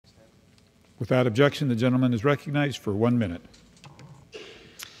Without objection, the gentleman is recognized for 1 minute.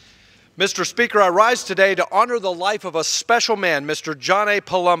 Mr. Speaker, I rise today to honor the life of a special man, Mr. John A.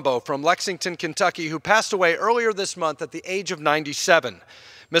 Palumbo from Lexington, Kentucky, who passed away earlier this month at the age of 97.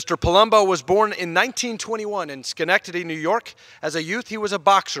 Mr. Palumbo was born in 1921 in Schenectady, New York. As a youth, he was a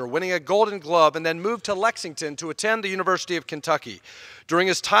boxer, winning a Golden Glove, and then moved to Lexington to attend the University of Kentucky. During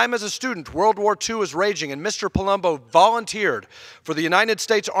his time as a student, World War II was raging, and Mr. Palumbo volunteered for the United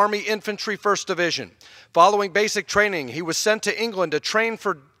States Army Infantry 1st Division. Following basic training, he was sent to England to train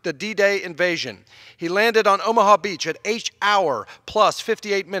for the D-Day invasion. He landed on Omaha Beach at 8 hours plus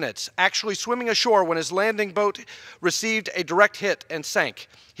 58 minutes, actually swimming ashore when his landing boat received a direct hit and sank.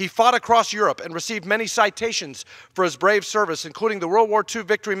 He fought across Europe and received many citations for his brave service, including the World War II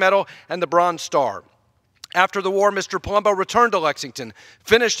Victory Medal and the Bronze Star. After the war, Mr. Palumbo returned to Lexington,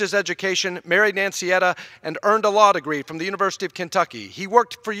 finished his education, married Nancietta, and earned a law degree from the University of Kentucky. He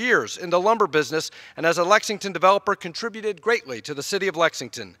worked for years in the lumber business and as a Lexington developer contributed greatly to the city of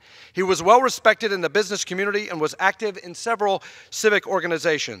Lexington. He was well respected in the business community and was active in several civic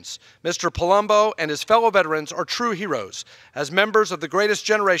organizations. Mr. Palumbo and his fellow veterans are true heroes. As members of the greatest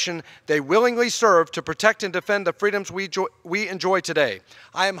generation, they willingly serve to protect and defend the freedoms we enjoy today.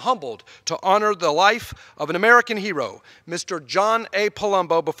 I am humbled to honor the life of an American hero, Mr. John A.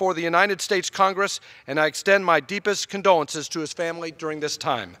 Palumbo, before the United States Congress, and I extend my deepest condolences to his family during this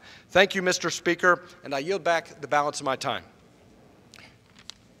time. Thank you, Mr. Speaker, and I yield back the balance of my time.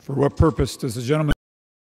 For what purpose does the gentleman